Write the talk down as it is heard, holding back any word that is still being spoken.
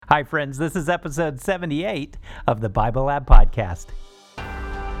Hi, friends. This is episode 78 of the Bible Lab Podcast.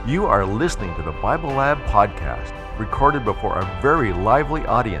 You are listening to the Bible Lab Podcast, recorded before a very lively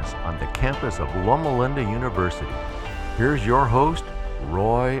audience on the campus of Loma Linda University. Here's your host,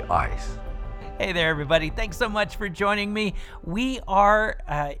 Roy Ice. Hey there, everybody. Thanks so much for joining me. We are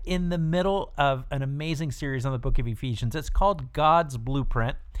in the middle of an amazing series on the book of Ephesians. It's called God's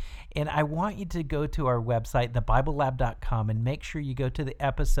Blueprint. And I want you to go to our website, thebiblelab.com, and make sure you go to the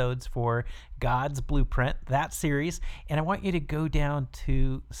episodes for God's Blueprint, that series. And I want you to go down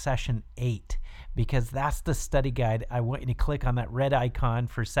to session 8, because that's the study guide. I want you to click on that red icon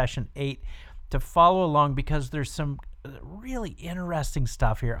for session 8 to follow along, because there's some really interesting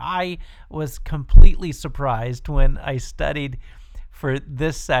stuff here. I was completely surprised when I studied for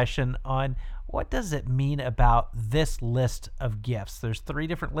this session on what does it mean about this list of gifts. There's 3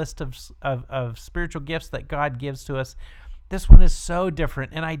 different lists of spiritual gifts that God gives to us. This one is so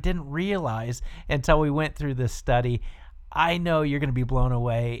different, and I didn't realize until we went through this study. I know you're going to be blown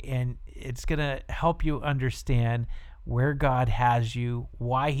away, and it's going to help you understand where God has you,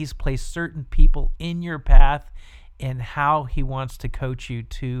 why he's placed certain people in your path, and how he wants to coach you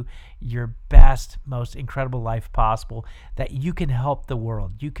to your best, most incredible life possible, that you can help the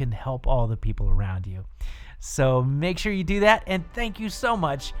world. You can help all the people around you. So make sure you do that, and thank you so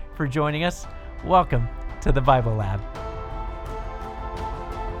much for joining us. Welcome to the Bible Lab.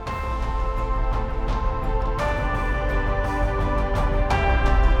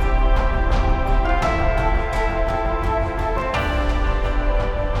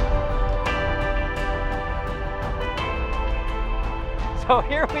 So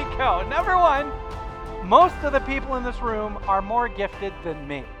here we go. Number 1, most of the people in this room are more gifted than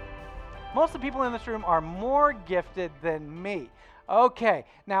me. Most of the people in this room are more gifted than me. Okay,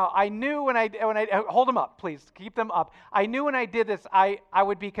 now I knew when I hold them up, please, keep them up. I knew when I did this, I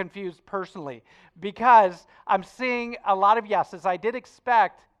would be confused personally, because I'm seeing a lot of yeses. I did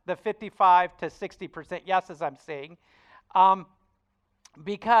expect the 55 to 60% yeses I'm seeing.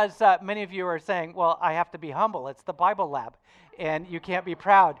 Because many of you are saying, well, I have to be humble. It's the Bible Lab, and you can't be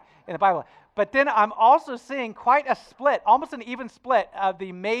proud in the Bible. But then I'm also seeing quite a split, almost an even split of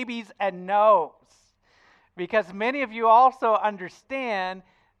the maybes and no's, because many of you also understand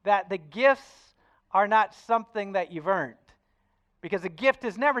that the gifts are not something that you've earned, because a gift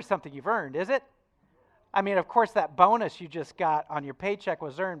is never something you've earned, is it? I mean, of course, that bonus you just got on your paycheck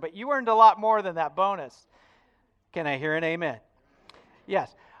was earned, but you earned a lot more than that bonus. Can I hear an amen?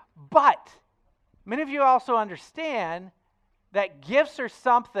 Yes, but many of you also understand that gifts are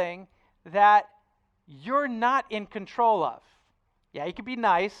something that you're not in control of. Yeah, you can be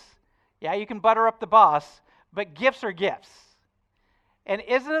nice. Yeah, you can butter up the boss, but gifts are gifts. And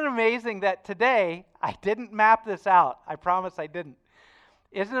isn't it amazing that today, I didn't map this out. I promise I didn't.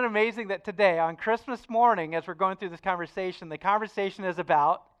 Isn't it amazing that today, on Christmas morning, as we're going through this conversation, the conversation is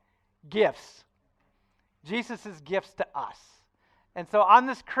about gifts. Jesus' gifts to us. And so on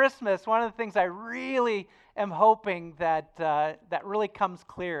this Christmas, one of the things I really am hoping that that really comes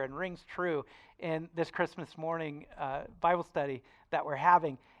clear and rings true in this Christmas morning Bible study that we're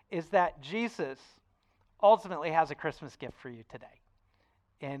having is that Jesus ultimately has a Christmas gift for you today.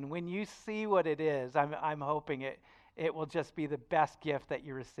 And when you see what it is, I'm hoping it will just be the best gift that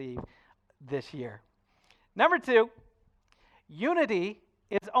you receive this year. Number 2, unity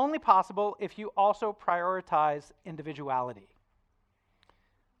is only possible if you also prioritize individuality.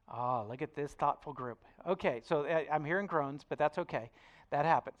 Oh, look at this thoughtful group. Okay, so I'm hearing groans, but that's okay. That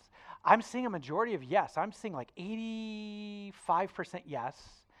happens. I'm seeing a majority of yes. I'm seeing like 85% yes,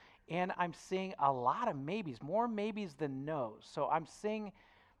 and I'm seeing a lot of maybes, more maybes than no's. So I'm seeing,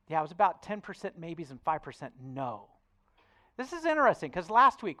 it was about 10% maybes and 5% no. This is interesting, because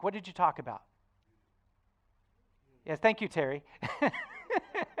last week, what did you talk about? Yes, thank you, Terry.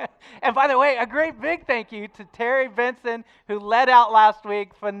 And by the way, a great big thank you to Terry Benson, who led out last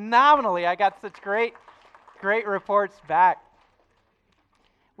week phenomenally. I got such great reports back.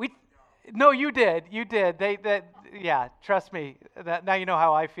 No, you did. Yeah, trust me. Now you know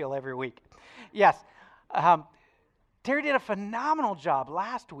how I feel every week. Yes, Terry did a phenomenal job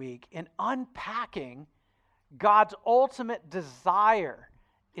last week in unpacking God's ultimate desire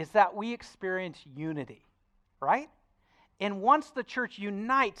is that we experience unity, right? And once the church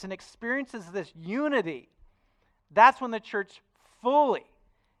unites and experiences this unity, that's when the church fully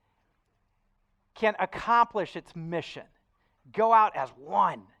can accomplish its mission, go out as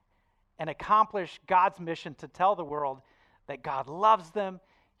one, and accomplish God's mission to tell the world that God loves them,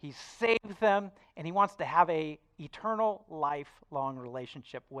 He saved them, and He wants to have an eternal, lifelong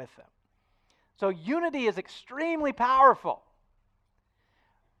relationship with them. So unity is extremely powerful.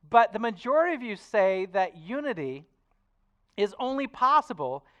 But the majority of you say that unity is only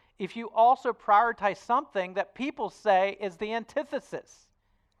possible if you also prioritize something that people say is the antithesis,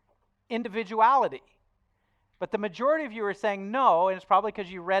 individuality. But the majority of you are saying no, and it's probably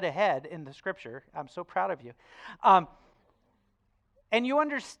because you read ahead in the scripture. I'm so proud of you. And you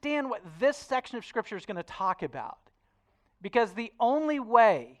understand what this section of scripture is going to talk about. Because the only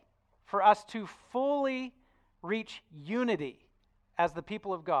way for us to fully reach unity as the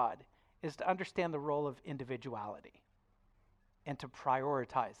people of God is to understand the role of individuality and to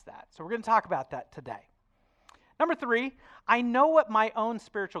prioritize that. So we're going to talk about that today. Number 3, I know what my own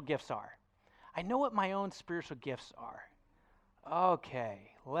spiritual gifts are. I know what my own spiritual gifts are.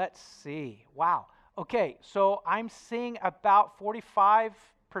 Okay, let's see. Wow. Okay, so I'm seeing about 45%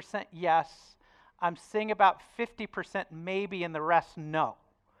 yes. I'm seeing about 50% maybe, and the rest no.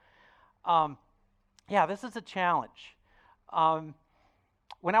 Yeah, this is a challenge.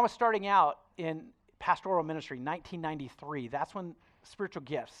 When I was starting out in pastoral ministry, 1993, that's when spiritual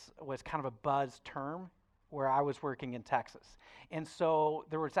gifts was kind of a buzz term where I was working in Texas. And so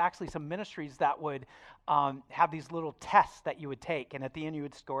there was actually some ministries that would have these little tests that you would take, and at the end you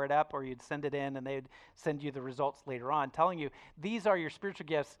would score it up or you'd send it in and they'd send you the results later on telling you these are your spiritual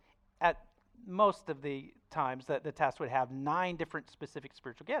gifts. At most of the times that the test would have 9 different specific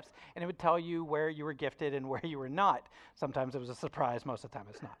spiritual gifts, and it would tell you where you were gifted and where you were not. Sometimes it was a surprise, most of the time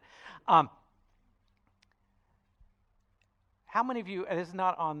it's not. How many of you, and this is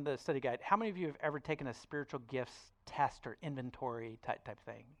not on the study guide, how many of you have ever taken a spiritual gifts test or inventory type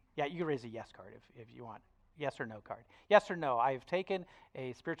thing? Yeah, you can raise a yes card if you want. Yes or no card. Yes or no, I've taken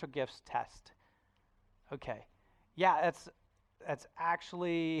a spiritual gifts test. Okay. Yeah, that's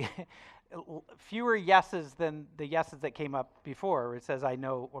actually fewer yeses than the yeses that came up before, where it says I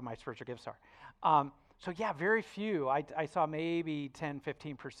know what my spiritual gifts are. So yeah, very few. I saw maybe 10,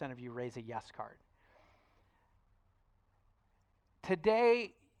 15% of you raise a yes card.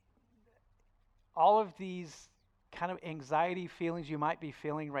 Today, all of these kind of anxiety feelings you might be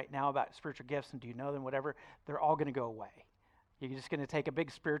feeling right now about spiritual gifts and do you know them, whatever, they're all going to go away. You're just going to take a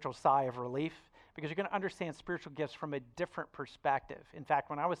big spiritual sigh of relief because you're going to understand spiritual gifts from a different perspective. In fact,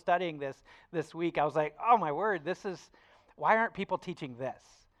 when I was studying this week, I was like, oh my word, why aren't people teaching this?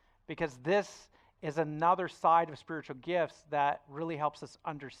 Because this is another side of spiritual gifts that really helps us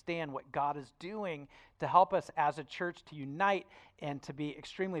understand what God is doing to help us as a church to unite and to be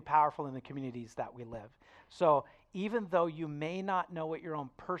extremely powerful in the communities that we live. So even though you may not know what your own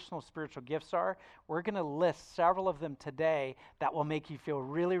personal spiritual gifts are, we're going to list several of them today that will make you feel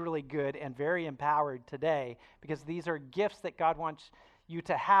really, really good and very empowered today, because these are gifts that God wants you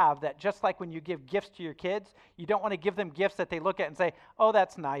to have, that just like when you give gifts to your kids, you don't want to give them gifts that they look at and say, oh,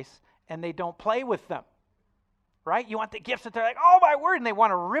 that's nice, and they don't play with them, right? You want the gifts that they're like, oh my word, and they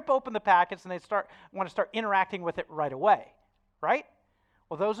want to rip open the packets and they want to start interacting with it right away, right?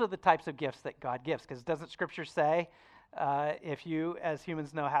 Well, those are the types of gifts that God gives, because doesn't Scripture say, if you as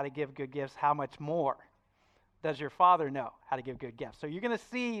humans know how to give good gifts, how much more does your Father know how to give good gifts? So you're going to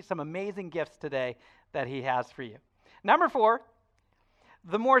see some amazing gifts today that He has for you. Number 4,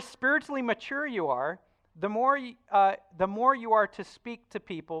 the more spiritually mature you are, the more you are to speak to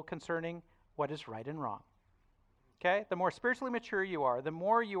people concerning what is right and wrong. Okay? The more spiritually mature you are, the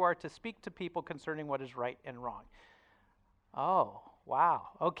more you are to speak to people concerning what is right and wrong. Oh, wow.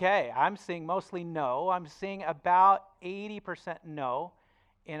 Okay, I'm seeing mostly no. I'm seeing about 80% no,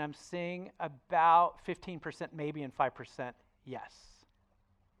 and I'm seeing about 15% maybe and 5% yes.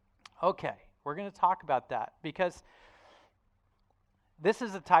 Okay, we're going to talk about that because this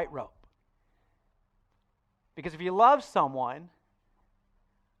is a tightrope. Because if you love someone,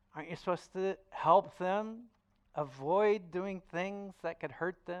 aren't you supposed to help them avoid doing things that could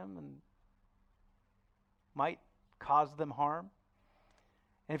hurt them and might cause them harm?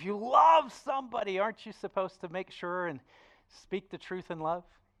 And if you love somebody, aren't you supposed to make sure and speak the truth in love?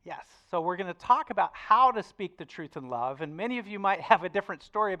 Yes. So we're going to talk about how to speak the truth in love, and many of you might have a different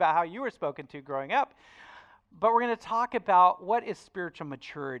story about how you were spoken to growing up, but we're going to talk about what is spiritual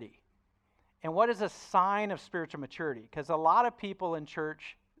maturity. And what is a sign of spiritual maturity? Because a lot of people in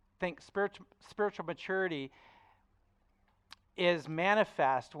church think spiritual maturity is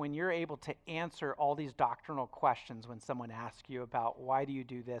manifest when you're able to answer all these doctrinal questions when someone asks you about why do you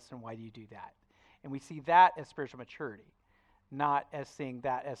do this and why do you do that. And we see that as spiritual maturity, not as seeing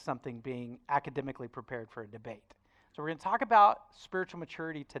that as something being academically prepared for a debate. So we're going to talk about spiritual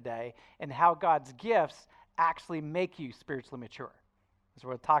maturity today and how God's gifts actually make you spiritually mature. So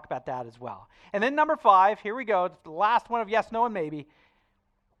we'll talk about that as well. And then number 5, here we go. It's the last one of yes, no, and maybe.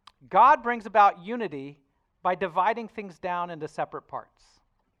 God brings about unity by dividing things down into separate parts.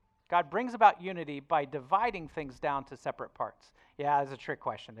 God brings about unity by dividing things down to separate parts. Yeah, that's a trick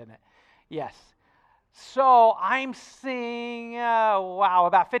question, isn't it? Yes. So I'm seeing,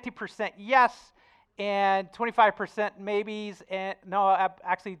 about 50% yes and 25% maybes, and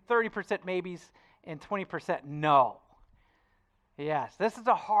actually 30% maybes and 20% no. Yes, this is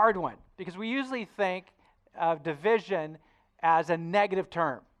a hard one because we usually think of division as a negative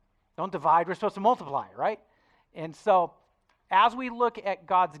term. Don't divide, we're supposed to multiply, right? And so as we look at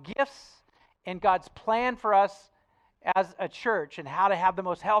God's gifts and God's plan for us as a church and how to have the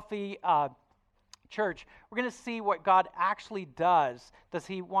most healthy church, we're going to see what God actually does. Does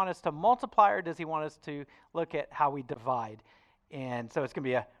he want us to multiply, or does he want us to look at how we divide? And so it's going to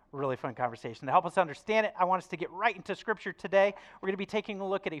be a really fun conversation. To help us understand it, I want us to get right into Scripture today. We're going to be taking a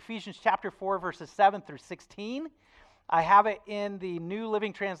look at Ephesians chapter 4, verses 7 through 16. I have it in the New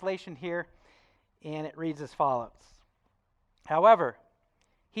Living Translation here, and it reads as follows. However,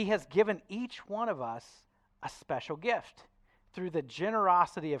 he has given each one of us a special gift through the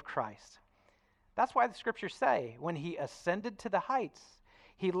generosity of Christ. That's why the Scriptures say, when he ascended to the heights,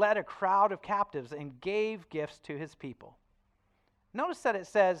 he led a crowd of captives and gave gifts to his people. Notice that it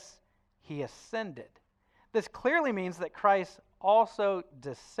says he ascended. This clearly means that Christ also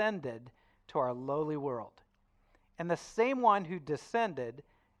descended to our lowly world. And the same one who descended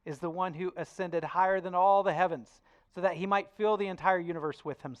is the one who ascended higher than all the heavens, so that he might fill the entire universe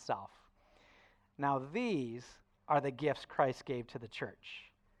with himself. Now these are the gifts Christ gave to the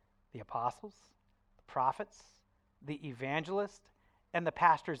church: the apostles, the prophets, the evangelists, and the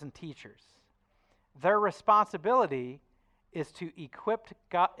pastors and teachers. Their responsibility is to equip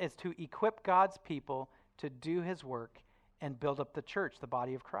God's people to do his work and build up the church, the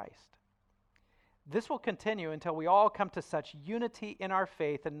body of Christ. This will continue until we all come to such unity in our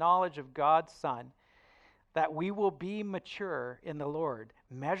faith and knowledge of God's Son that we will be mature in the Lord,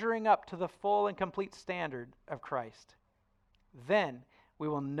 measuring up to the full and complete standard of Christ. Then we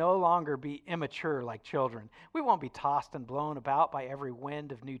will no longer be immature like children. We won't be tossed and blown about by every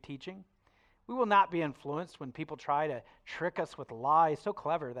wind of new teaching. We will not be influenced when people try to trick us with lies so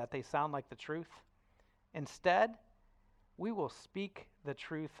clever that they sound like the truth. Instead, we will speak the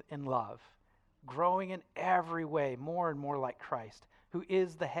truth in love, growing in every way more and more like Christ, who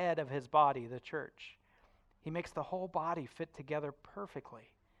is the head of his body, the church. He makes the whole body fit together perfectly.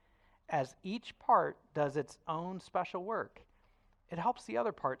 As each part does its own special work, it helps the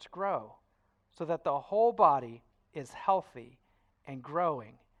other parts grow so that the whole body is healthy and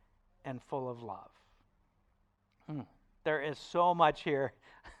growing and full of love. There is so much here.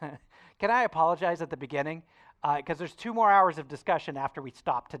 Can I apologize at the beginning? Because there's 2 more hours of discussion after we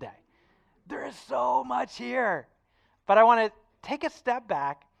stop today. There is so much here. But I want to take a step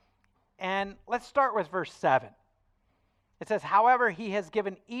back, and let's start with verse 7. It says, however, he has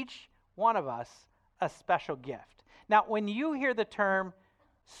given each one of us a special gift. Now, when you hear the term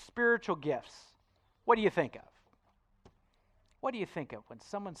spiritual gifts, what do you think of? What do you think of when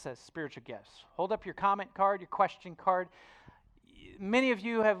someone says spiritual gifts? Hold up your comment card, your question card. Many of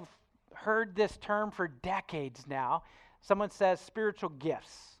you have heard this term for decades now. Someone says spiritual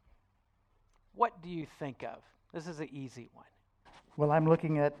gifts. What do you think of? This is an easy one. Well, I'm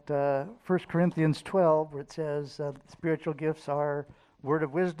looking at 1 Corinthians 12, where it says spiritual gifts are word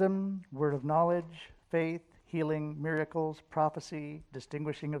of wisdom, word of knowledge, faith, healing, miracles, prophecy,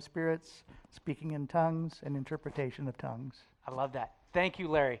 distinguishing of spirits, speaking in tongues, and interpretation of tongues. I love that. Thank you,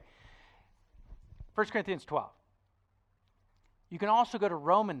 Larry. 1 Corinthians 12. You can also go to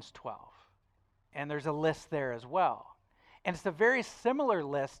Romans 12, and there's a list there as well. And it's a very similar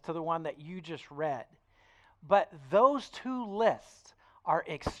list to the one that you just read. But those 2 lists are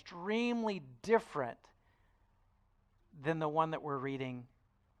extremely different than the one that we're reading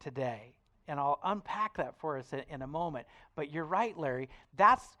today. And I'll unpack that for us in a moment. But you're right, Larry.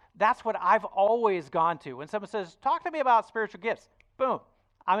 That's what I've always gone to. When someone says, talk to me about spiritual gifts, boom,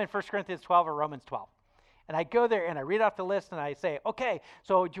 I'm in 1 Corinthians 12 or Romans 12. And I go there and I read off the list and I say, okay,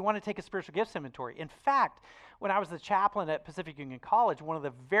 so do you want to take a spiritual gifts inventory? In fact, when I was the chaplain at Pacific Union College, one of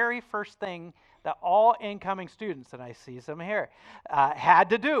the very first thing that all incoming students, and I see some here, had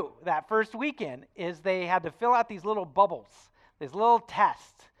to do that first weekend is they had to fill out these little bubbles, these little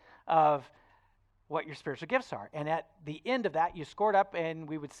tests of what your spiritual gifts are. And at the end of that, you scored up and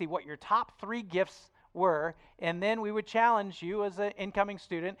we would see what your top 3 gifts were, and then we would challenge you as an incoming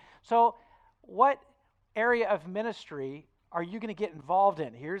student. So what area of ministry are you going to get involved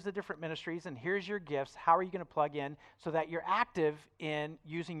in? Here's the different ministries, and here's your gifts. How are you going to plug in so that you're active in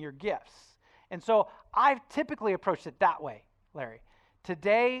using your gifts? And so I've typically approached it that way, Larry.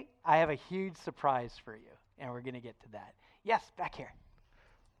 Today, I have a huge surprise for you, and we're going to get to that. Yes, back here.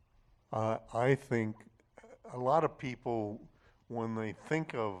 I think a lot of people, when they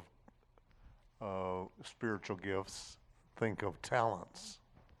think of spiritual gifts, think of talents.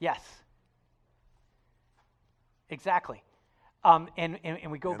 Yes. Exactly. And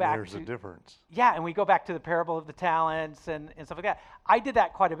we go And back there's to a difference. Yeah, and we go back to the parable of the talents and stuff like that. I did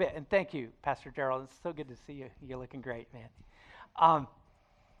that quite a bit, and thank you, Pastor Gerald. It's so good to see you. You're looking great, man.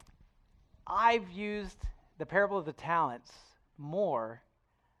 I've used the parable of the talents more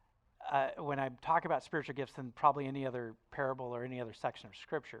when I talk about spiritual gifts than probably any other parable or any other section of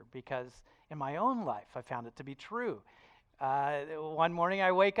Scripture, because in my own life I found it to be true. One morning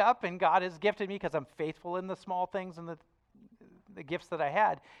I wake up and God has gifted me because I'm faithful in the small things and the gifts that I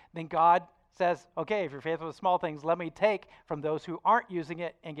had. Then God says, okay, if you're faithful with small things, let me take from those who aren't using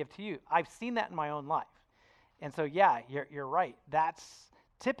it and give to you. I've seen that in my own life. And so, yeah, you're right. That's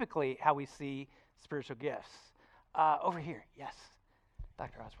typically how we see spiritual gifts. Over here, yes,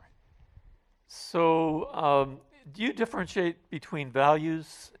 Dr. Osborne. So, do you differentiate between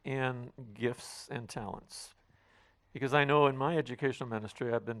values and gifts and talents? Because I know in my educational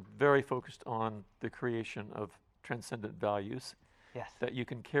ministry, I've been very focused on the creation of transcendent values Yes. that you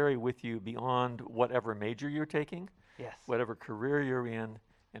can carry with you beyond whatever major you're taking, Yes. whatever career you're in,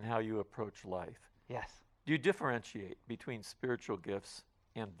 and how you approach life. Yes. Do you differentiate between spiritual gifts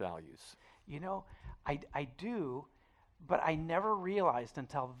and values? You know, I do, but I never realized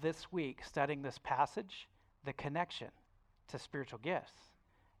until this week studying this passage the connection to spiritual gifts.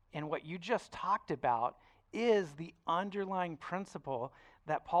 And what you just talked about is the underlying principle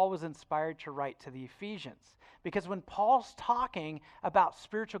that Paul was inspired to write to the Ephesians. Because when Paul's talking about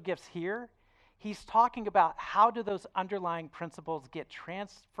spiritual gifts here, he's talking about how do those underlying principles get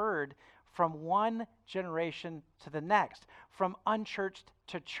transferred from one generation to the next, from unchurched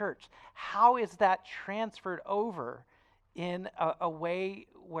to church. How is that transferred over in a way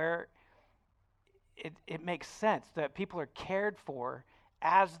where it makes sense that people are cared for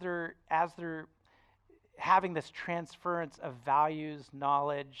as they're having this transference of values,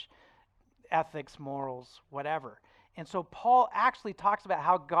 knowledge, ethics, morals, whatever. And so Paul actually talks about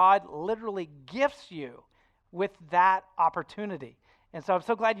how God literally gifts you with that opportunity. And so I'm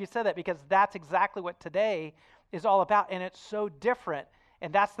so glad you said that, because that's exactly what today is all about. And it's so different.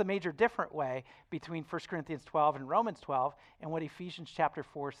 And that's the major different way between 1 Corinthians 12 and Romans 12 and what Ephesians chapter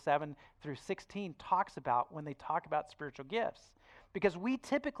 4, 7 through 16 talks about when they talk about spiritual gifts. Because we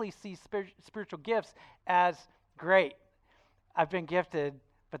typically see spiritual gifts as, great, I've been gifted,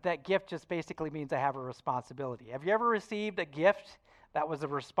 but that gift just basically means I have a responsibility. Have you ever received a gift that was a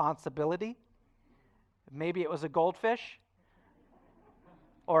responsibility? Maybe it was a goldfish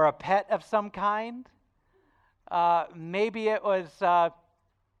or a pet of some kind. Maybe it was a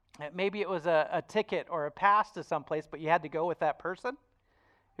ticket or a pass to someplace, but you had to go with that person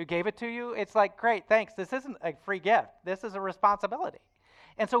who gave it to you. It's like, great, thanks. This isn't a free gift. This is a responsibility.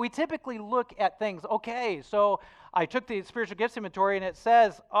 And so we typically look at things, okay, so I took the spiritual gifts inventory and it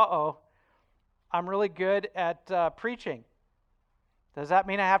says, I'm really good at preaching. Does that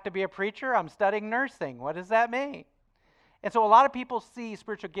mean I have to be a preacher? I'm studying nursing. What does that mean? And so a lot of people see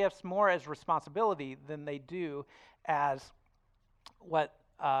spiritual gifts more as responsibility than they do as what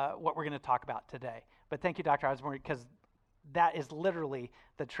we're going to talk about today. But thank you, Dr. Osborne, because that is literally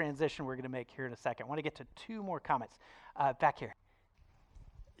the transition we're going to make here in a second. I want to get to two more comments. Back here.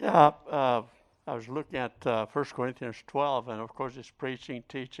 Yeah, I was looking at 1 Corinthians 12, and of course it's preaching,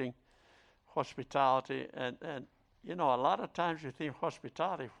 teaching, hospitality, and you know, a lot of times you think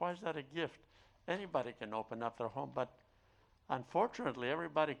hospitality, why is that a gift? Anybody can open up their home, but unfortunately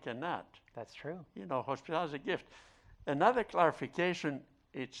everybody cannot. That's true. You know, hospitality is a gift. Another clarification,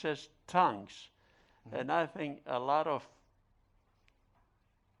 it says tongues, and I think a lot of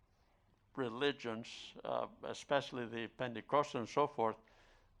religions, especially the Pentecostal and so forth,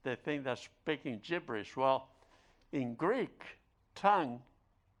 they think that's speaking gibberish. Well, in Greek, tongue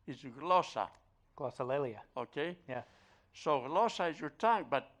is glossa. Glossolalia. Okay? Yeah. So glossa is your tongue,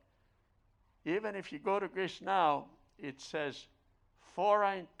 but even if you go to Greece now, it says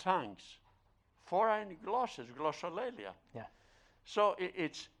foreign tongues. Foreign glosses, glossolalia. Yeah. So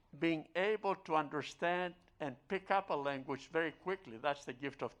it's being able to understand and pick up a language very quickly. That's the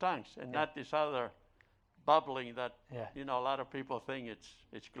gift of tongues, and not this other bubbling that, you know, a lot of people think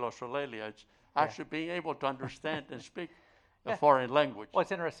it's glossolalia. It's actually being able to understand and speak a foreign language. Well,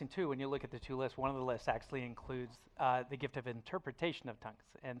 it's interesting, too, when you look at the two lists, one of the lists actually includes the gift of interpretation of tongues.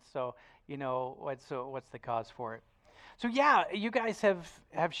 And so, you know, what's the cause for it? So, yeah, you guys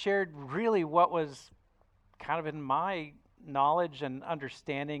have shared really what was kind of in my knowledge and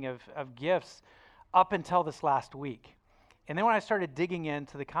understanding of gifts up until this last week. And then when I started digging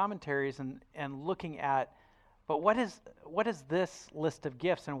into the commentaries and looking at, but what is this list of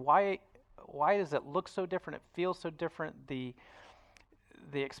gifts, and why does it look so different? It feels so different. The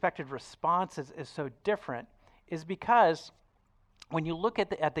expected response is so different, is because when you look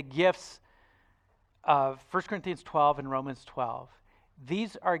at the gifts of 1 Corinthians 12 and Romans 12,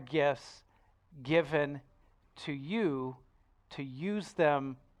 these are gifts given to you to use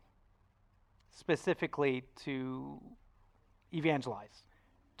them specifically to evangelize,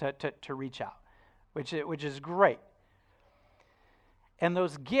 to reach out, which is great. And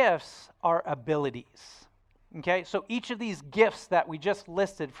those gifts are abilities. Okay, so each of these gifts that we just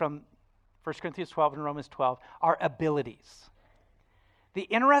listed from 1 Corinthians 12 and Romans 12 are abilities. The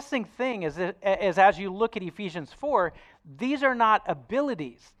interesting thing is as you look at Ephesians 4, these are not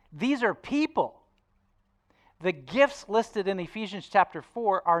abilities. These are people. The gifts listed in Ephesians chapter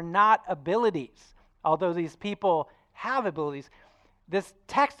 4 are not abilities, although these people have abilities. This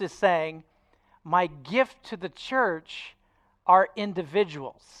text is saying, my gift to the church are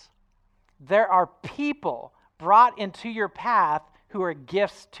individuals. There are people brought into your path who are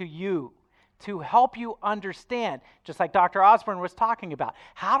gifts to you to help you understand, just like Dr. Osborne was talking about.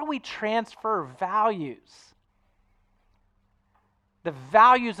 How do we transfer values? The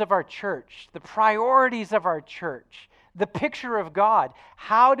values of our church, the priorities of our church, the picture of God.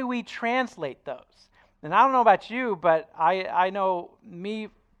 How do we translate those? And I don't know about you, but I know me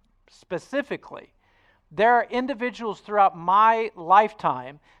specifically. There are individuals throughout my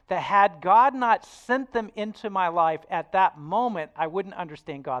lifetime that had God not sent them into my life at that moment, I wouldn't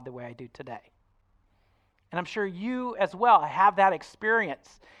understand God the way I do today. And I'm sure you as well have that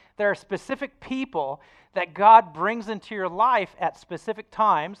experience. There are specific people that God brings into your life at specific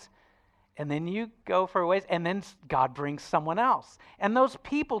times, and then you go for a ways, and then God brings someone else. And those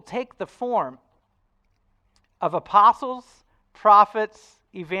people take the form of apostles, prophets,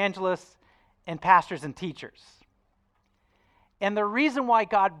 evangelists, and pastors and teachers. And the reason why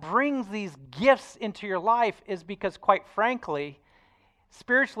God brings these gifts into your life is because, quite frankly,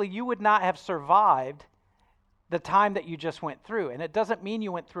 spiritually, you would not have survived the time that you just went through. And it doesn't mean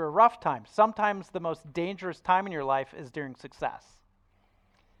you went through a rough time. Sometimes the most dangerous time in your life is during success.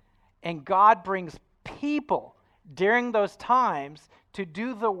 And God brings people during those times to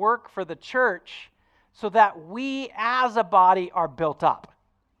do the work for the church so that we as a body are built up.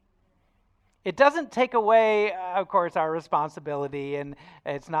 It doesn't take away, of course, our responsibility, and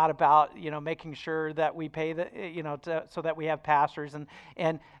it's not about, making sure that we pay so that we have pastors,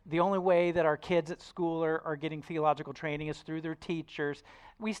 and the only way that our kids at school are getting theological training is through their teachers.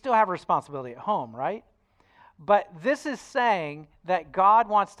 We still have a responsibility at home, right? But this is saying that God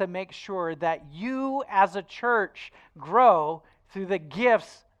wants to make sure that you as a church grow through the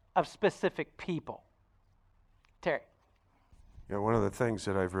gifts of specific people. Terry. Yeah, one of the things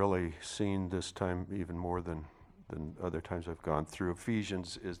that I've really seen this time, even more than other times I've gone through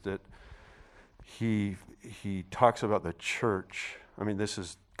Ephesians, is that he talks about the church. I mean, this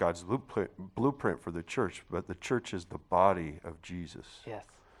is God's blueprint for the church, but the church is the body of Jesus. Yes.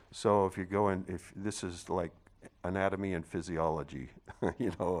 So if this is like anatomy and physiology,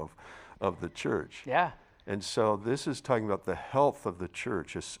 of the church. Yeah. And so this is talking about the health of the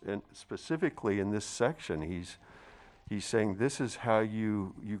church, and specifically in this section, He's saying this is how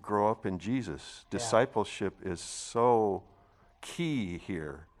you grow up in Jesus. Yeah. Discipleship is so key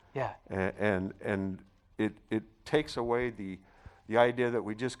here. Yeah. And it takes away the idea that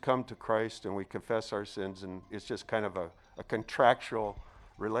we just come to Christ and we confess our sins and it's just kind of a contractual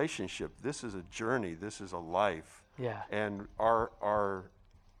relationship. This is a journey. This is a life. Yeah. And our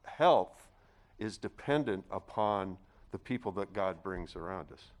health is dependent upon the people that God brings around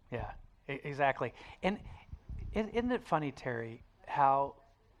us. Yeah, exactly. And isn't it funny, Terry, how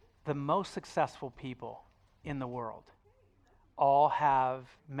the most successful people in the world all have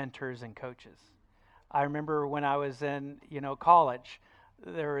mentors and coaches? I remember when I was in, college,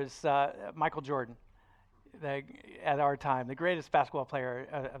 there was Michael Jordan, at our time, the greatest basketball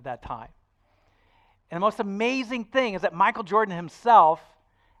player of that time. And the most amazing thing is that Michael Jordan himself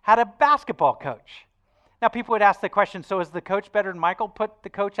had a basketball coach. Now, people would ask the question, so is the coach better than Michael? Put the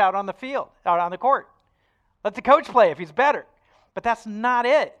coach out on the field, out on the court. Let the coach play if he's better. But that's not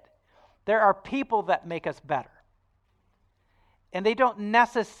it. There are people that make us better. And they don't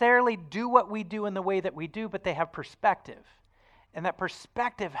necessarily do what we do in the way that we do, but they have perspective. And that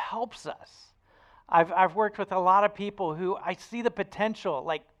perspective helps us. I've worked with a lot of people who I see the potential,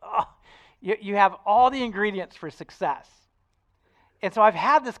 like, you have all the ingredients for success. And so I've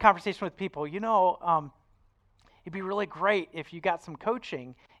had this conversation with people, It'd be really great if you got some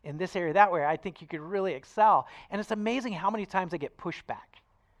coaching in this area, that way. I think you could really excel. And it's amazing how many times I get pushback.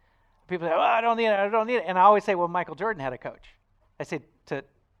 People say, oh, I don't need it. And I always say, well, Michael Jordan had a coach. I say to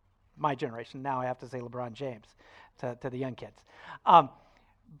my generation, now I have to say LeBron James to the young kids.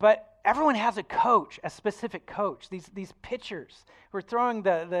 But everyone has a coach, a specific coach. These pitchers who are throwing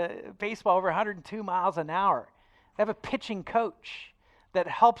the baseball over 102 miles an hour, they have a pitching coach that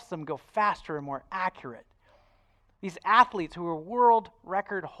helps them go faster and more accurate. These athletes who are world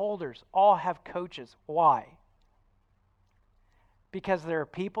record holders all have coaches. Why? Because there are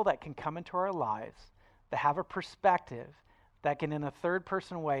people that can come into our lives that have a perspective that can, in a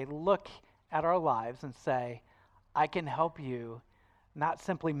third-person way, look at our lives and say, I can help you not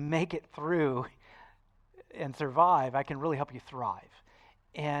simply make it through and survive, I can really help you thrive.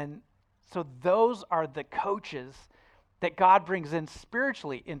 And so those are the coaches that God brings in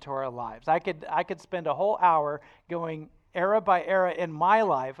spiritually into our lives. I could spend a whole hour going era by era in my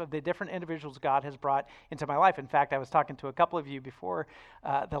life of the different individuals God has brought into my life. In fact, I was talking to a couple of you before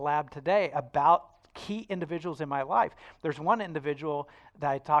the lab today about key individuals in my life. There's one individual that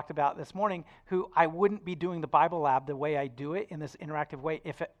I talked about this morning who I wouldn't be doing the Bible lab the way I do it in this interactive way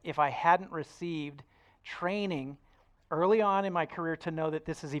if I hadn't received training early on in my career to know that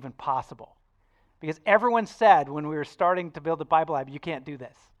this is even possible. Because everyone said when we were starting to build the Bible lab, you can't do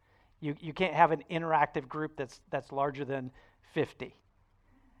this. You can't have an interactive group that's larger than 50.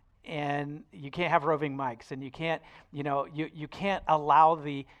 And you can't have roving mics, and you can't allow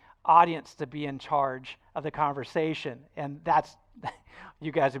the audience to be in charge of the conversation. And that's,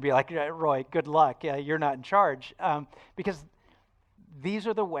 you guys would be like, Roy, good luck. You're not in charge. Because these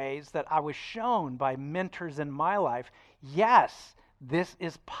are the ways that I was shown by mentors in my life. Yes, this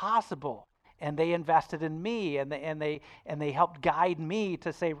is possible. And they invested in me, and they helped guide me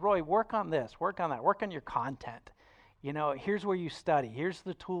to say, Roy, work on this, work on that, work on your content. Here's where you study. Here's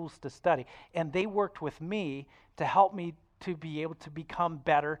the tools to study. And they worked with me to help me to be able to become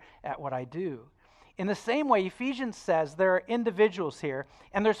better at what I do. In the same way, Ephesians says there are individuals here,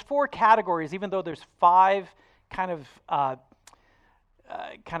 and there's 4 categories, even though there's 5 kind of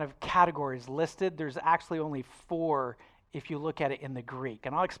categories listed. There's actually only 4 if you look at it in the Greek.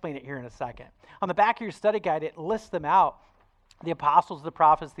 And I'll explain it here in a second. On the back of your study guide, it lists them out: the apostles, the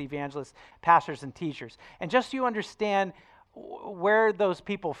prophets, the evangelists, pastors, and teachers. And just so you understand where those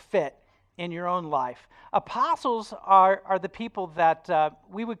people fit in your own life, apostles are the people that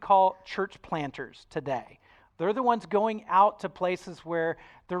we would call church planters today. They're the ones going out to places where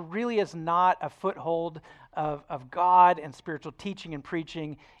there really is not a foothold of God and spiritual teaching and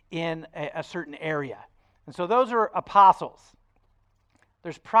preaching in a certain area. And so those are apostles.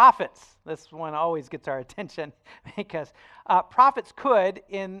 There's prophets. This one always gets our attention because prophets could,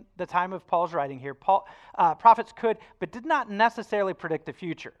 in the time of Paul's writing here, prophets could, but did not necessarily predict the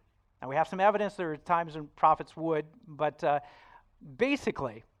future. Now, we have some evidence there are times when prophets would, but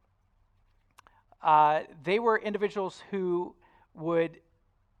basically, they were individuals who would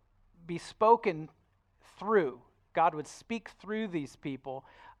be spoken through. God would speak through these people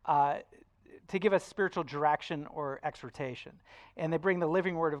to give us spiritual direction or exhortation. And they bring the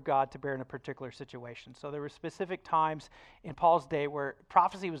living word of God to bear in a particular situation. So there were specific times in Paul's day where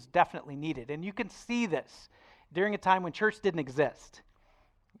prophecy was definitely needed. And you can see this during a time when church didn't exist.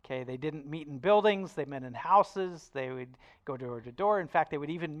 Okay, they didn't meet in buildings, they met in houses, they would go door to door. In fact, they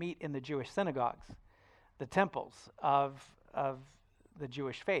would even meet in the Jewish synagogues, the temples of the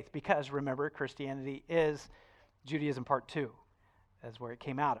Jewish faith. Because remember, Christianity is Judaism part 2. That's where it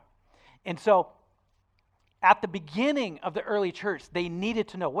came out of. And so, at the beginning of the early church, they needed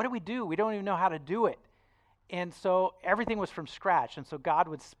to know, what do we do? We don't even know how to do it. And so, everything was from scratch. And so, God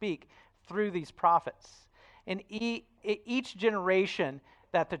would speak through these prophets. And each generation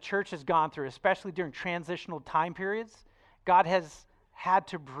that the church has gone through, especially during transitional time periods, God has had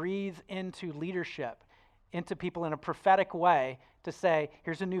to breathe into leadership, into people in a prophetic way to say,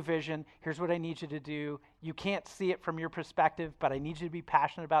 here's a new vision, here's what I need you to do. You can't see it from your perspective, but I need you to be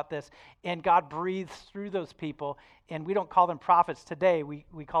passionate about this. And God breathes through those people, and we don't call them prophets today, we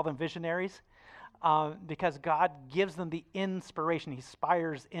call them visionaries, because God gives them the inspiration. He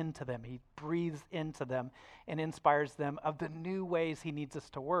spires into them, He breathes into them and inspires them of the new ways He needs us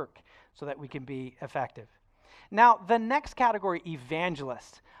to work so that we can be effective. Now, the next category,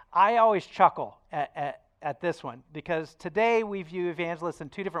 evangelists, I always chuckle at this one, because today we view evangelists in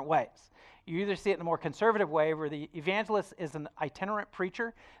 2 different ways. You either see it in a more conservative way, where the evangelist is an itinerant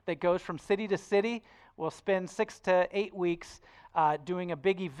preacher that goes from city to city, will spend 6 to 8 weeks doing a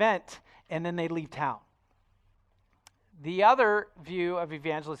big event, and then they leave town. The other view of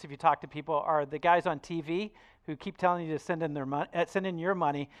evangelists, if you talk to people, are the guys on TV who keep telling you to send in send in your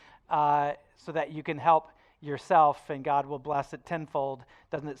money so that you can help yourself, and God will bless it tenfold.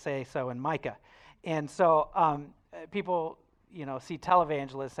 Doesn't it say so in Micah? And so people, see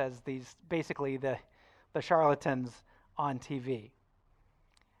televangelists as these basically the charlatans on TV.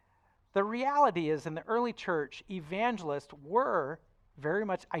 The reality is, in the early church, evangelists were very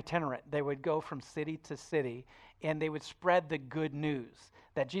much itinerant. They would go from city to city, and they would spread the good news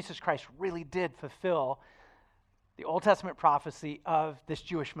that Jesus Christ really did fulfill the Old Testament prophecy of this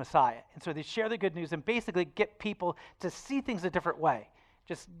Jewish Messiah. And so they share the good news and basically get people to see things a different way.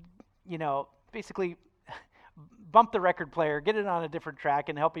 Just, basically bump the record player, get it on a different track,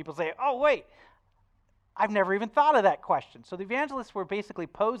 and help people say, oh, wait, I've never even thought of that question. So the evangelists were basically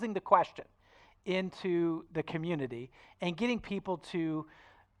posing the question into the community and getting people to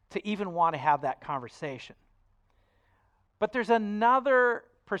even want to have that conversation. But there's another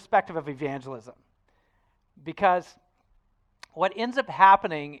perspective of evangelism, because what ends up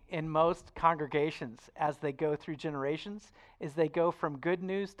happening in most congregations as they go through generations is they go from good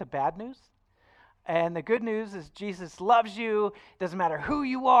news to bad news. And the good news is Jesus loves you. It doesn't matter who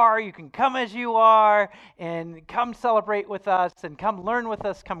you are. You can come as you are and come celebrate with us and come learn with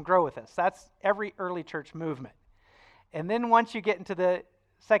us, come grow with us. That's every early church movement. And then once you get into the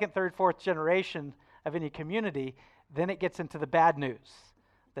second, third, fourth generation of any community, then it gets into the bad news.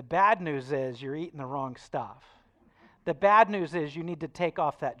 The bad news is you're eating the wrong stuff. The bad news is you need to take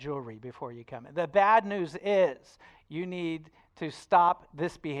off that jewelry before you come in. The bad news is you need to stop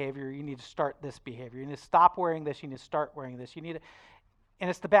this behavior. You need to start this behavior. You need to stop wearing this. You need to start wearing this. And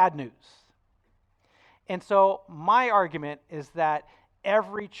it's the bad news. And so my argument is that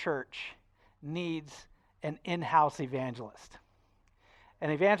every church needs an in-house evangelist. An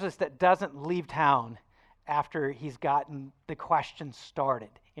evangelist that doesn't leave town after he's gotten the question started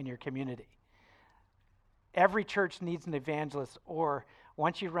in your community. Every church needs an evangelist, or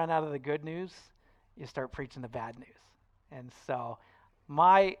once you run out of the good news, you start preaching the bad news. And so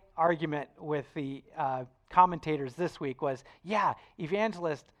my argument with the commentators this week was,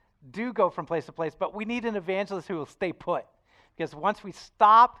 evangelists do go from place to place, but we need an evangelist who will stay put. Because once we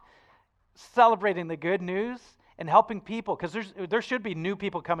stop celebrating the good news and helping people, because there should be new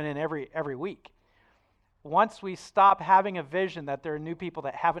people coming in every week. Once we stop having a vision that there are new people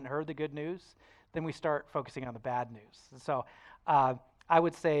that haven't heard the good news, then we start focusing on the bad news. And so I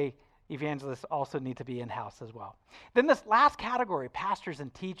would say evangelists also need to be in-house as well. Then this last category, pastors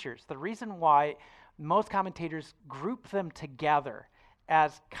and teachers, the reason why most commentators group them together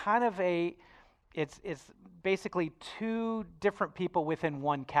as kind of it's basically two different people within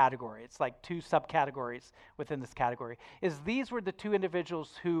one category. It's like two subcategories within this category. These were the two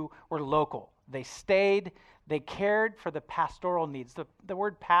individuals who were local. They stayed, they cared for the pastoral needs. The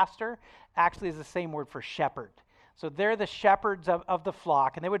word pastor actually is the same word for shepherd. So they're the shepherds of the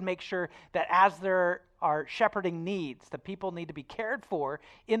flock, and they would make sure that as there are shepherding needs, the people need to be cared for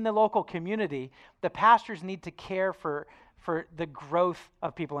in the local community, the pastors need to care for the growth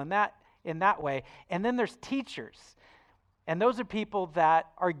of people in that way. And then there's teachers. And those are people that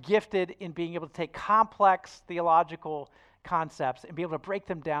are gifted in being able to take complex theological concepts and be able to break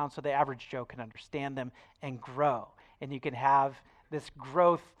them down so the average Joe can understand them and grow. And you can have this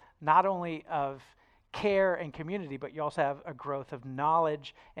growth not only of care and community, but you also have a growth of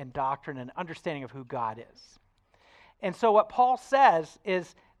knowledge and doctrine and understanding of who God is. And so what Paul says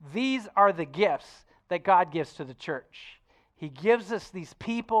is these are the gifts that God gives to the church. He gives us these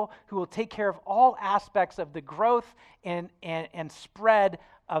people who will take care of all aspects of the growth and spread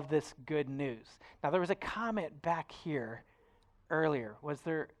of this good news. Now, there was a comment back here earlier. Was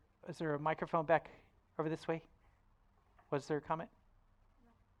there a microphone back over this way? Was there a comment?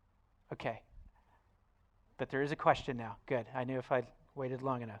 Okay. But there is a question now. Good. I knew if I'd waited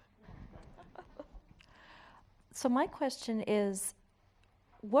long enough. So my question is,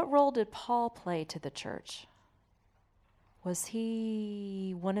 what role did Paul play to the church? Was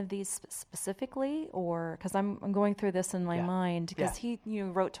he one of these specifically, or because I'm going through this in my mind, because he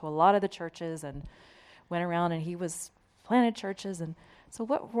wrote to a lot of the churches and went around and he was planted churches, and so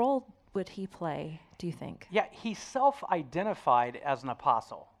what role would he play, do you think? Yeah, he self-identified as an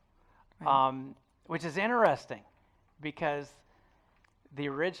apostle, right. Which is interesting because the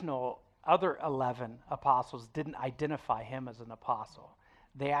original other 11 apostles didn't identify him as an apostle.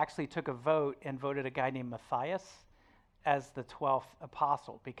 They actually took a vote and voted a guy named Matthias as the 12th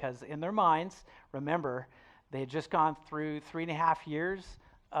apostle, because in their minds, remember, they had just gone through 3.5 years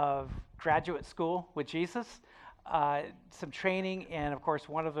of graduate school with Jesus, some training, and of course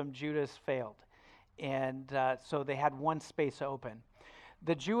one of them, Judas, failed. And so they had one space open.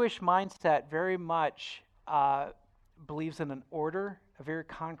 The Jewish mindset very much believes in an order, a very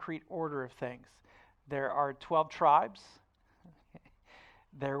concrete order of things. There are 12 tribes.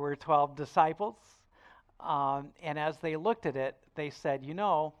 There were 12 disciples. And as they looked at it, they said,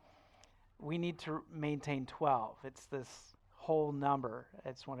 we need to maintain 12. It's this whole number.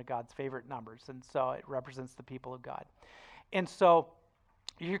 It's one of God's favorite numbers. And so it represents the people of God. And so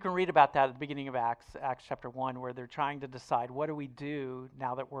you can read about that at the beginning of Acts chapter 1, where they're trying to decide, what do we do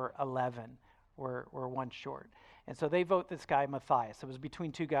now that we're 11? We're one short. And so they vote this guy Matthias. It was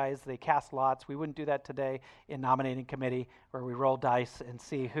between two guys. They cast lots. We wouldn't do that today in nominating committee, where we roll dice and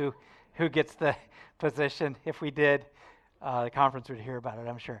see who gets the position. If we did, the conference would hear about it,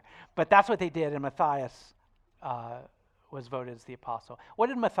 I'm sure. But that's what they did, and Matthias was voted as the apostle. What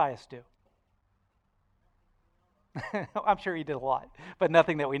did Matthias do? I'm sure he did a lot, but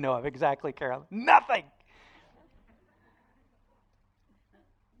nothing that we know of. Exactly, Carol. Nothing!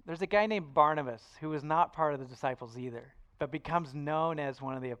 There's a guy named Barnabas who was not part of the disciples either, but becomes known as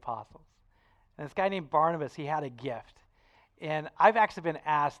one of the apostles. And this guy named Barnabas, he had a gift. And I've actually been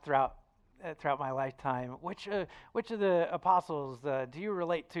asked throughout my lifetime, which of the apostles do you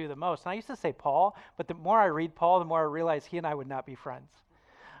relate to the most? And I used to say Paul, but the more I read Paul, the more I realize he and I would not be friends.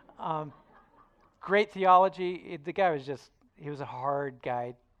 Great theology. The guy he was a hard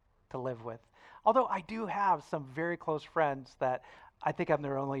guy to live with. Although I do have some very close friends that I think I'm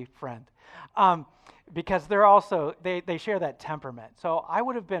their only friend. Because they're also, they share that temperament. So I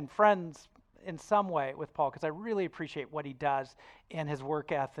would have been friends in some way with Paul, because I really appreciate what he does and his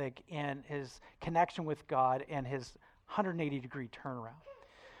work ethic and his connection with God and his 180-degree turnaround.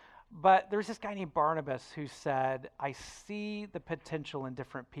 But there's this guy named Barnabas who said, I see the potential in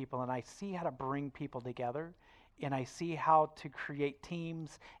different people, and I see how to bring people together, and I see how to create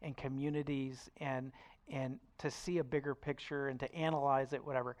teams and communities and to see a bigger picture and to analyze it,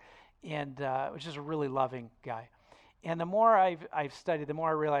 whatever. And was just a really loving guy. And the more I've studied, the more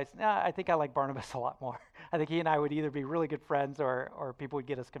I realized, I think I like Barnabas a lot more. I think he and I would either be really good friends or people would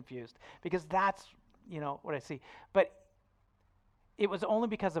get us confused, because that's, what I see. But it was only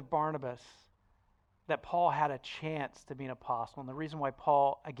because of Barnabas that Paul had a chance to be an apostle. And the reason why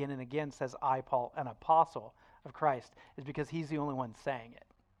Paul again and again says, I, Paul, an apostle of Christ, is because he's the only one saying it.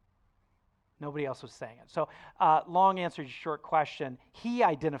 Nobody else was saying it. So long answer to your short question, he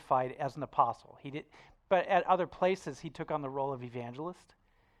identified as an apostle. He did. But at other places, he took on the role of evangelist.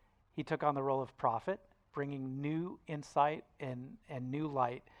 He took on the role of prophet, bringing new insight and new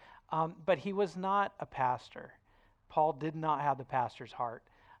light. But he was not a pastor. Paul did not have the pastor's heart.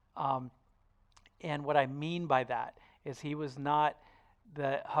 And what I mean by that is he was not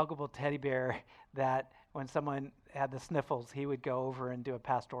the huggable teddy bear that when someone had the sniffles, he would go over and do a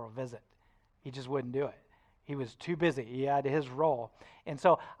pastoral visit. He just wouldn't do it. He was too busy. He had his role. And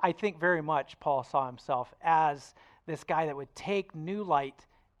so I think very much Paul saw himself as this guy that would take new light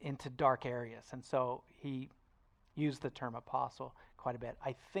into dark areas. And so he used the term apostle quite a bit.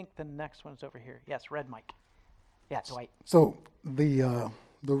 I think the next one's over here. Yes, red mic. Yeah, Dwight. So the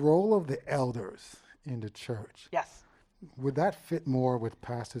role of the elders in the church. Yes. Would that fit more with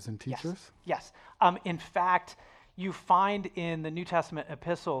pastors and teachers? Yes. In fact, you find in the New Testament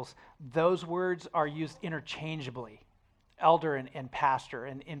epistles, those words are used interchangeably, elder and pastor.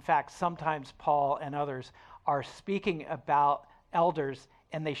 And in fact, sometimes Paul and others are speaking about elders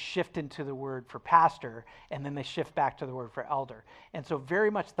and they shift into the word for pastor, and then they shift back to the word for elder. And so very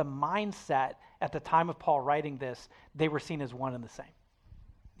much the mindset at the time of Paul writing this, they were seen as one and the same.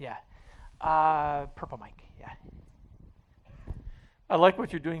 Yeah. Purple mic, yeah. I like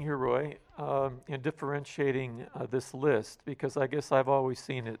what you're doing here, Roy, in differentiating this list, because I guess I've always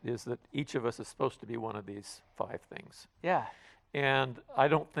seen it is that each of us is supposed to be one of these 5 things. Yeah. And I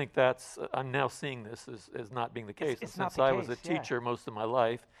don't think I'm now seeing this as not being the case. It's and not since the I was case, a teacher most of my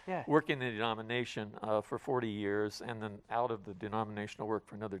life, Yeah. working in the denomination for 40 years, and then out of the denominational work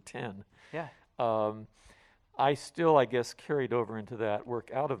for another 10, Yeah. I still, I guess, carried over into that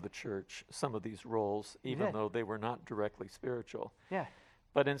work out of the church, some of these roles, even did. though they were not directly spiritual. Yeah.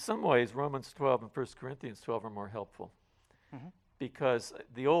 But in some ways, Romans 12 and 1 Corinthians 12 are more helpful. Mm-hmm. Because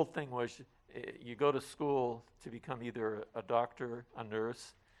the old thing was you go to school to become either a doctor, a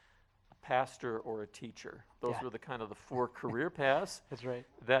nurse, a pastor, or a teacher. Those Yeah. were the kind of the 4 career paths That's right.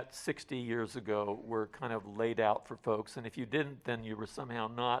 that 60 years ago were kind of laid out for folks. And if you didn't, then you were somehow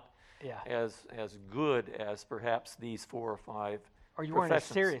not Yeah. as good as perhaps these 4 or 5 Or you weren't as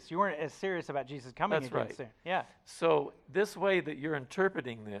professions. serious. You weren't as serious about Jesus coming That's again right. soon. Yeah. So this way that you're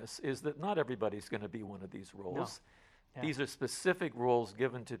interpreting this is that not everybody's going to be one of these roles. Yeah. These are specific roles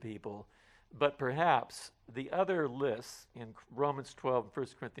given to people, but perhaps the other lists in Romans 12 and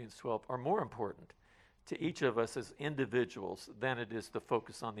 1 Corinthians 12 are more important, to each of us as individuals than it is to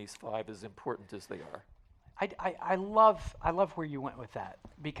focus on these 5, as important as they are. I love where you went with that,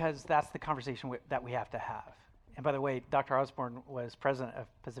 because that's the conversation that we have to have. And by the way, Dr. Osborne was president of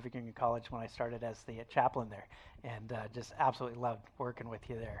Pacific Union College when I started as the chaplain there, and just absolutely loved working with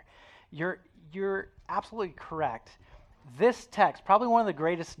you there. You're absolutely correct. This text, probably one of the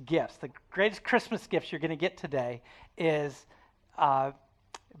greatest gifts, the greatest Christmas gifts you're going to get today, is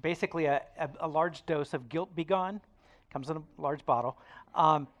basically a large dose of guilt be gone. Comes in a large bottle.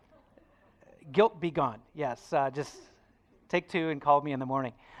 Guilt be gone. Yes, just take 2 and call me in the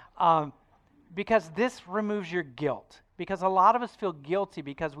morning. Because this removes your guilt. Because a lot of us feel guilty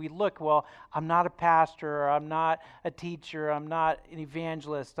because we look, well, I'm not a pastor, or I'm not a teacher, I'm not an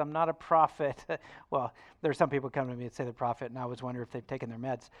evangelist, I'm not a prophet. Well, there's some people come to me and say they're prophet, and I always wonder if they've taken their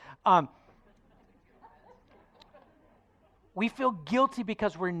meds. We feel guilty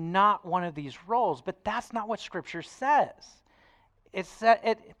because we're not one of these roles, but that's not what Scripture says.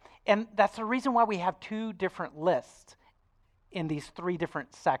 And that's the reason why we have 2 different lists in these 3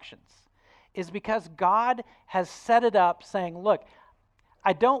 different sections, is because God has set it up saying, look,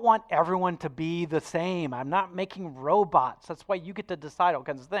 I don't want everyone to be the same. I'm not making robots. That's why you get to decide all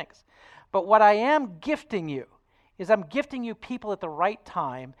kinds of things. But what I am gifting you is I'm gifting you people at the right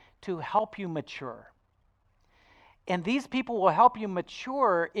time to help you mature. And these people will help you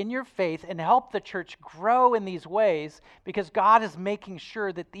mature in your faith and help the church grow in these ways, because God is making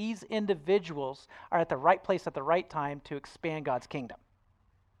sure that these individuals are at the right place at the right time to expand God's kingdom.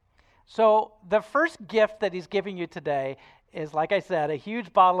 So the first gift that he's giving you today is, like I said, a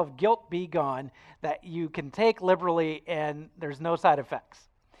huge bottle of guilt be gone that you can take liberally and there's no side effects.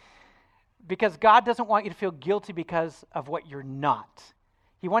 Because God doesn't want you to feel guilty because of what you're not.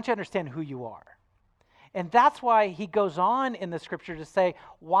 He wants you to understand who you are. And that's why he goes on in the Scripture to say,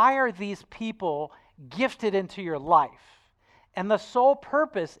 why are these people gifted into your life? And the sole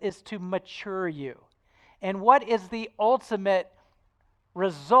purpose is to mature you. And what is the ultimate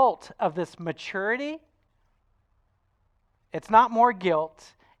result of this maturity? It's not more guilt.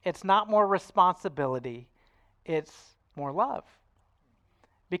 It's not more responsibility. It's more love.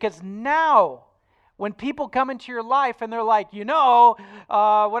 Because now, when people come into your life and they're like, what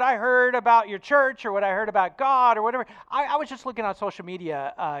I heard about your church or what I heard about God or whatever. I was just looking on social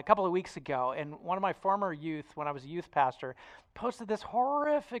media a couple of weeks ago, and one of my former youth, when I was a youth pastor, posted this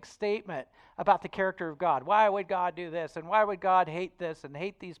horrific statement about the character of God. Why would God do this? And why would God hate this and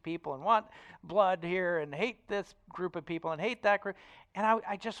hate these people and want blood here and hate this group of people and hate that group? And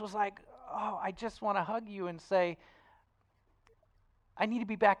I just was like, I just want to hug you and say, I need to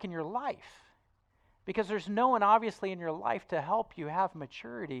be back in your life. Because there's no one obviously in your life to help you have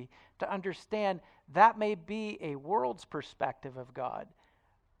maturity to understand that may be a world's perspective of God,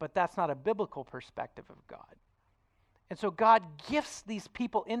 but that's not a biblical perspective of God. And so God gifts these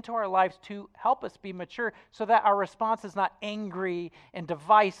people into our lives to help us be mature so that our response is not angry and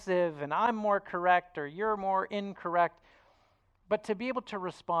divisive and I'm more correct or you're more incorrect, but to be able to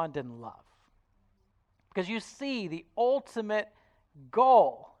respond in love. Because you see, the ultimate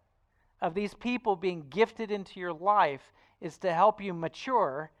goal of these people being gifted into your life is to help you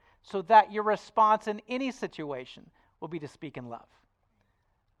mature so that your response in any situation will be to speak in love.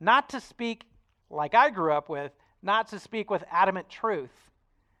 Not to speak like I grew up with, not to speak with adamant truth,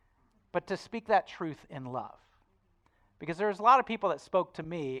 but to speak that truth in love. Because there's a lot of people that spoke to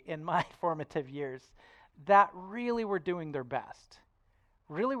me in my formative years that really were doing their best,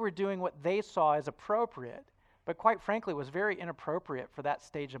 really were doing what they saw as appropriate, but quite frankly was very inappropriate for that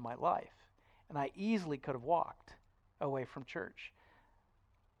stage of my life. And I easily could have walked away from church.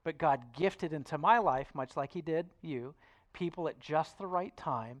 But God gifted into my life, much like he did you, people at just the right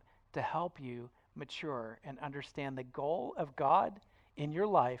time to help you mature and understand the goal of God in your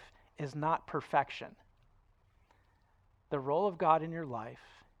life is not perfection. The role of God in your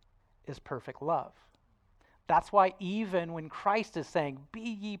life is perfect love. That's why even when Christ is saying, be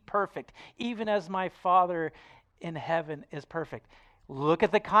ye perfect, even as my Father in heaven is perfect. Look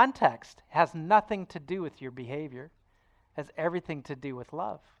at the context. It has nothing to do with your behavior. It has everything to do with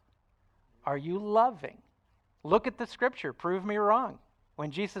love. Are you loving? Look at the Scripture. Prove me wrong.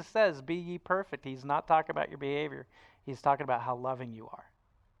 When Jesus says, be ye perfect, he's not talking about your behavior. He's talking about how loving you are.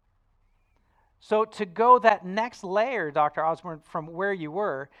 So to go that next layer, Dr. Osborne, from where you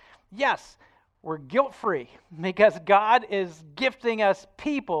were, yes, we're guilt-free because God is gifting us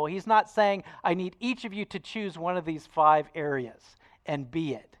people. He's not saying, I need each of you to choose one of these 5 areas and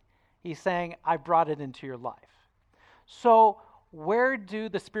be it. He's saying, I brought it into your life. So where do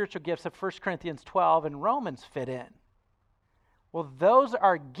the spiritual gifts of 1 Corinthians 12 and Romans fit in? Well, those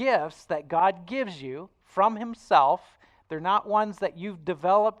are gifts that God gives you from himself. They're not ones that you've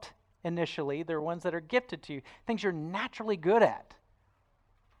developed initially. They're ones that are gifted to you, things you're naturally good at.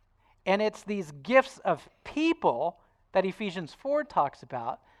 And it's these gifts of people that Ephesians 4 talks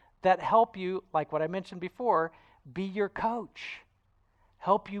about that help you, like what I mentioned before, be your coach,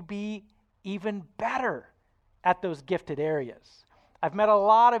 help you be even better at those gifted areas. I've met a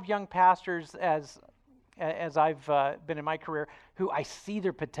lot of young pastors as I've been in my career who I see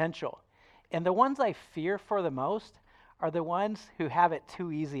their potential. And the ones I fear for the most are the ones who have it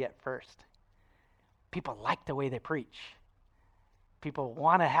too easy at first. People like the way they preach. People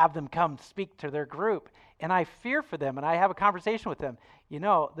want to have them come speak to their group. And I fear for them, and I have a conversation with them. You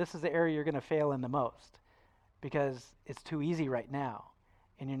know, this is the area you're going to fail in the most because it's too easy right now.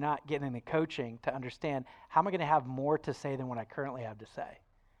 And you're not getting the coaching to understand, how am I going to have more to say than what I currently have to say?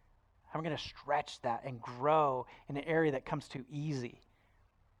 How am I going to stretch that and grow in an area that comes too easy?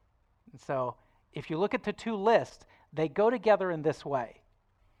 And so if you look at the two lists, they go together in this way.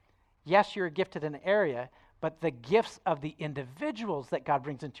 Yes, you're gifted in an area, but the gifts of the individuals that God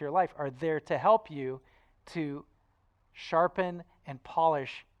brings into your life are there to help you to sharpen and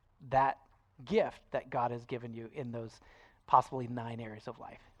polish that gift that God has given you in those possibly 9 areas of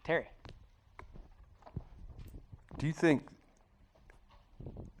life. Terry. Do you think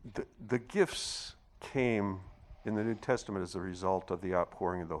the gifts came in the New Testament as a result of the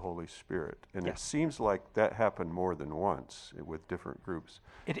outpouring of the Holy Spirit? And Yes. it seems like that happened more than once with different groups.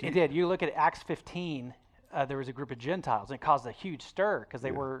 It did. You look at Acts 15, there was a group of Gentiles, and it caused a huge stir because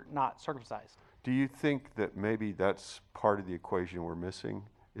they were not circumcised. Do you think that maybe that's part of the equation we're missing,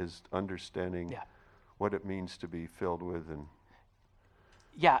 is understanding what it means to be filled with? And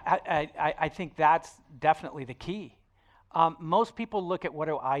Yeah, I think that's definitely the key. Most people look at what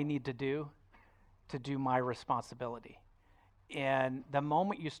do I need to do my responsibility. And the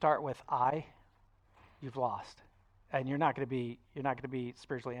moment you start with I, you've lost. And you're not going to be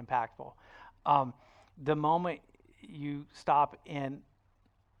spiritually impactful. The moment you stop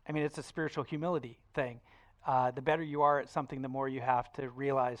it's a spiritual humility thing. The better you are at something, the more you have to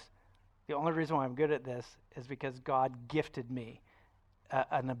realize the only reason why I'm good at this is because God gifted me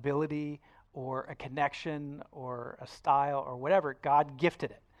an ability or a connection or a style or whatever. God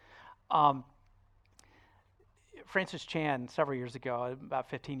gifted it. Francis Chan, several years ago, about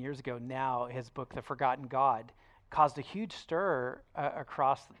 15 years ago now, his book, The Forgotten God, caused a huge stir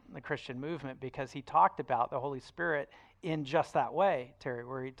across the Christian movement because he talked about the Holy Spirit in just that way, Terry,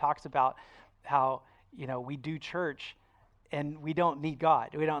 where he talks about how, we do church and we don't need God.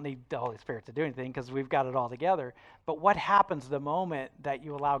 We don't need the Holy Spirit to do anything because we've got it all together. But what happens the moment that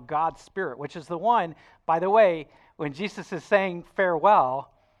you allow God's Spirit, which is the one, by the way, when Jesus is saying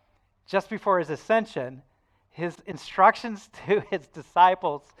farewell, just before his ascension, his instructions to his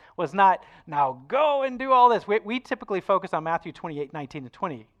disciples was not, now go and do all this. We typically focus on Matthew 28, 19 to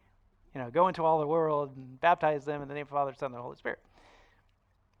 20. Go into all the world and baptize them in the name of the Father, Son, and the Holy Spirit.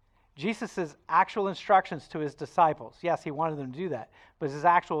 Jesus' actual instructions to his disciples, yes, he wanted them to do that, but his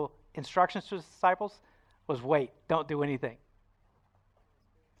actual instructions to his disciples was wait, don't do anything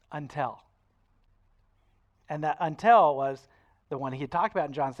until. And that until was the one he had talked about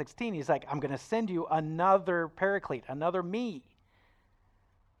in John 16. He's like, I'm going to send you another paraclete, another me.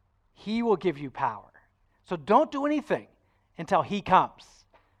 He will give you power. So don't do anything until he comes,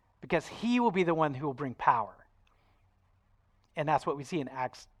 because he will be the one who will bring power. And that's what we see in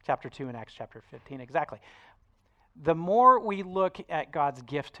Acts chapter 2 and Acts chapter 15. Exactly. The more we look at God's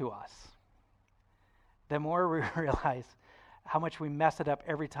gift to us, the more we realize how much we mess it up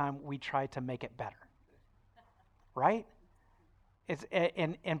every time we try to make it better. Right?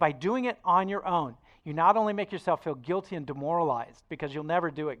 And by doing it on your own, you not only make yourself feel guilty and demoralized because you'll never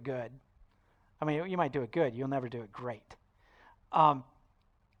do it good. I mean, you might do it good. You'll never do it great. But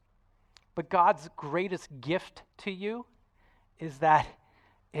God's greatest gift to you is that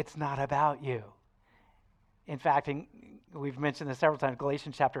it's not about you. In fact, we've mentioned this several times,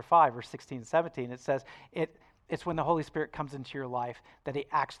 Galatians chapter 5, verse 16 and 17, it says it's when the Holy Spirit comes into your life that he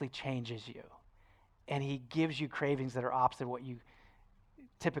actually changes you. And he gives you cravings that are opposite of what you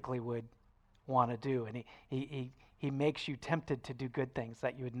typically would want to do. And he makes you tempted to do good things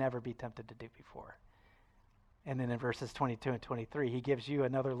that you would never be tempted to do before. And then in verses 22 and 23, he gives you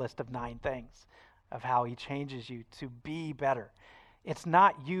another list of 9 things of how he changes you to be better. It's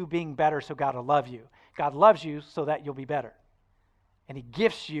not you being better so God will love you. God loves you so that you'll be better. And he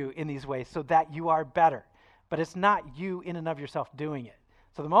gifts you in these ways so that you are better. But it's not you in and of yourself doing it.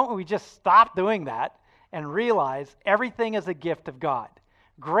 So the moment we just stop doing that and realize everything is a gift of God.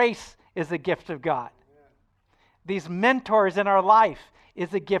 Grace is a gift of God. these mentors in our life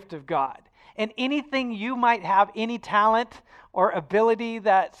is a gift of God. And anything you might have, any talent or ability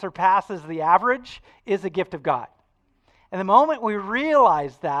that surpasses the average is a gift of God. And the moment we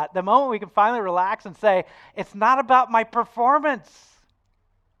realize that, the moment we can finally relax and say, it's not about my performance.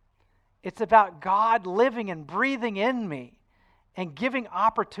 It's about God living and breathing in me and giving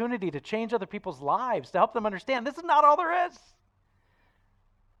opportunity to change other people's lives, to help them understand this is not all there is.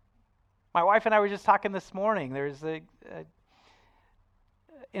 My wife and I were just talking this morning. There's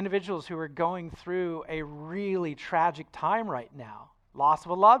individuals who are going through a really tragic time right now. Loss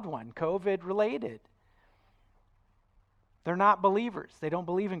of a loved one, COVID related. They're not believers. They don't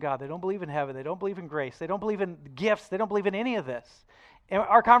believe in God. They don't believe in heaven. They don't believe in grace. They don't believe in gifts. They don't believe in any of this. And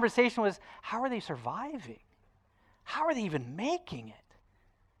our conversation was, how are they surviving? How are they even making it?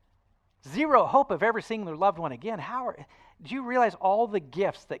 Zero hope of ever seeing their loved one again. Do you realize all the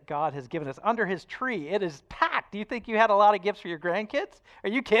gifts that God has given us under his tree? It is packed. Do you think you had a lot of gifts for your grandkids? Are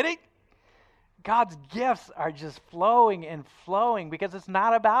you kidding? God's gifts are just flowing and flowing because it's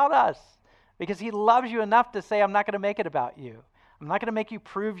not about us. Because he loves you enough to say, I'm not going to make it about you. I'm not going to make you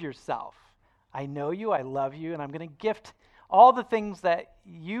prove yourself. I know you, I love you, and I'm going to gift all the things that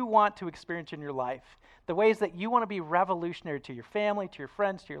you want to experience in your life, the ways that you want to be revolutionary to your family, to your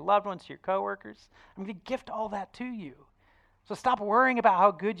friends, to your loved ones, to your coworkers. I'm going to gift all that to you. So stop worrying about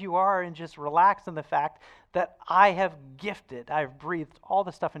how good you are and just relax in the fact that I have gifted, I have breathed all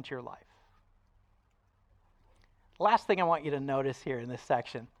the stuff into your life. Last thing I want you to notice here in this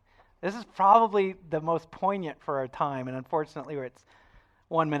section. This is probably the most poignant for our time, and unfortunately, it's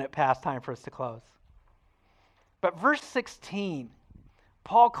 1 minute past time for us to close. But verse 16,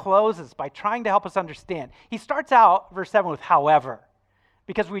 Paul closes by trying to help us understand. He starts out, verse 7, with however,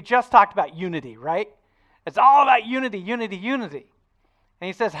 because we just talked about unity, right? It's all about unity, unity, unity. And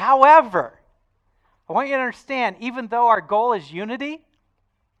he says, however, I want you to understand, even though our goal is unity,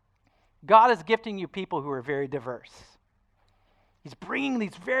 God is gifting you people who are very diverse. He's bringing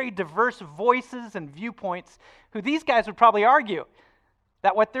these very diverse voices and viewpoints who these guys would probably argue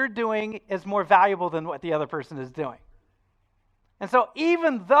that what they're doing is more valuable than what the other person is doing. And so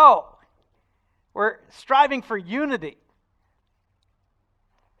even though we're striving for unity,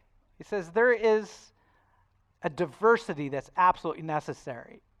 he says there is a diversity that's absolutely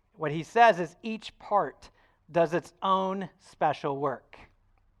necessary. What he says is each part does its own special work,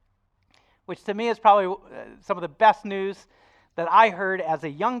 which to me is probably some of the best news that I heard as a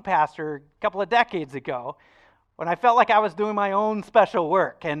young pastor a couple of decades ago when I felt like I was doing my own special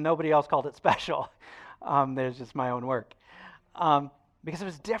work and nobody else called it special. There's just my own work. Because it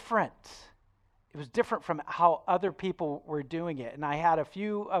was different. It was different from how other people were doing it. And I had a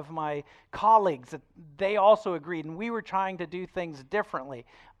few of my colleagues that they also agreed, and we were trying to do things differently.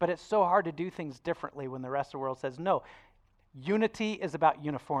 But it's so hard to do things differently when the rest of the world says, no, unity is about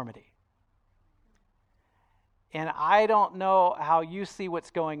uniformity. And I don't know how you see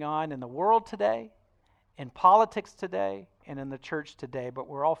what's going on in the world today, in politics today, and in the church today, but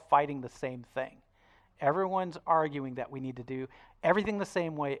we're all fighting the same thing. Everyone's arguing that we need to do everything the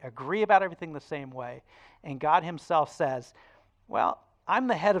same way, agree about everything the same way. And God himself says, well, I'm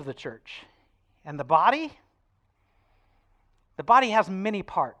the head of the church. And the body has many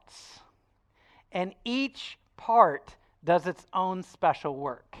parts. And each part does its own special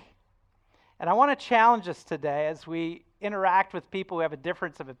work. And I want to challenge us today as we interact with people who have a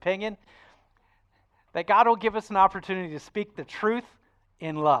difference of opinion, that God will give us an opportunity to speak the truth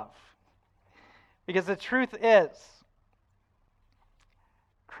in love. Because the truth is,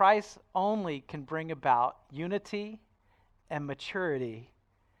 Christ only can bring about unity and maturity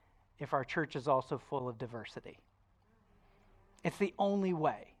if our church is also full of diversity. It's the only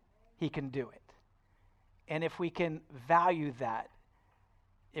way he can do it. And if we can value that,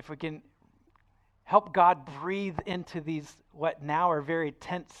 if we can help God breathe into these what now are very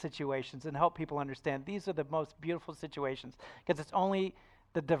tense situations and help people understand these are the most beautiful situations because it's only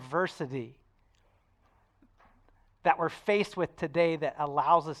the diversity that we're faced with today that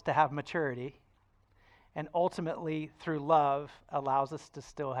allows us to have maturity and ultimately through love allows us to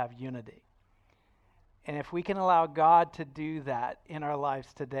still have unity. And if we can allow God to do that in our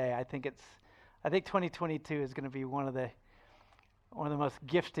lives today, I think 2022 is going to be one of the most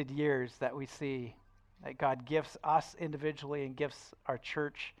gifted years that we see, that God gifts us individually and gifts our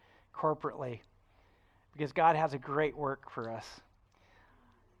church corporately, because God has a great work for us.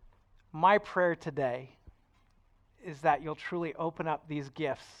 My prayer today is that you'll truly open up these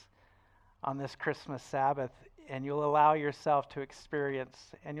gifts on this Christmas Sabbath and you'll allow yourself to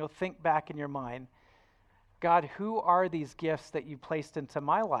experience and you'll think back in your mind, God, who are these gifts that you placed into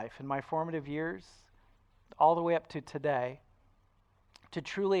my life in my formative years? all the way up to today to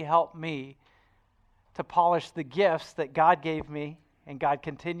truly help me to polish the gifts that God gave me and God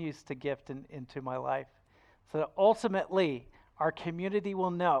continues to gift into my life, so that ultimately our community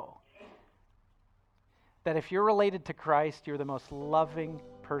will know that if you're related to Christ, you're the most loving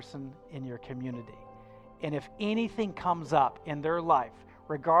person in your community. And if anything comes up in their life,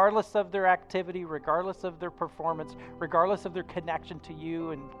 regardless of their activity, regardless of their performance, regardless of their connection to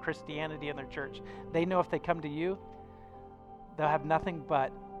you and Christianity and their church, they know if they come to you, they'll have nothing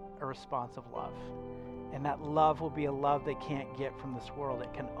but a response of love. And that love will be a love they can't get from this world.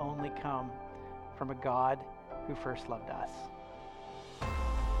 It can only come from a God who first loved us.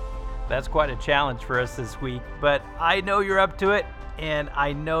 That's quite a challenge for us this week, but I know you're up to it, and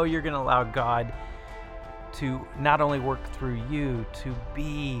I know you're going to allow God to not only work through you to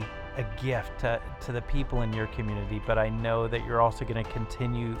be a gift to the people in your community, but I know that you're also going to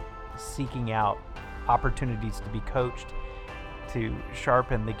continue seeking out opportunities to be coached, to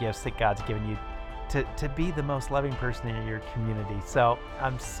sharpen the gifts that God's given you, to be the most loving person in your community. So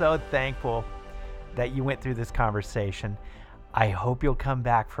I'm so thankful that you went through this conversation. I hope you'll come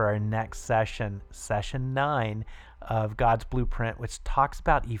back for our next session, session 9 of God's Blueprint, which talks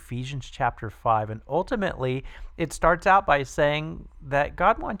about Ephesians chapter 5. And ultimately, it starts out by saying that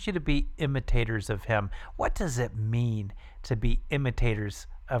God wants you to be imitators of Him. What does it mean to be imitators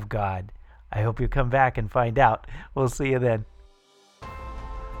of God? I hope you'll come back and find out. We'll see you then.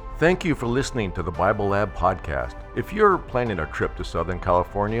 Thank you for listening to the Bible Lab podcast. If you're planning a trip to Southern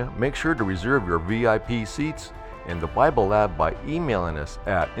California, make sure to reserve your VIP seats in the Bible Lab by emailing us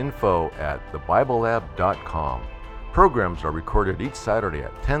at info@thebiblelab.com. Programs are recorded each Saturday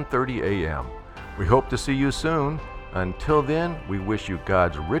at 10:30 a.m. We hope to see you soon. Until then, we wish you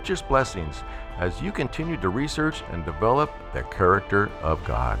God's richest blessings as you continue to research and develop the character of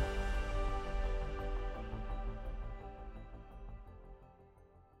God.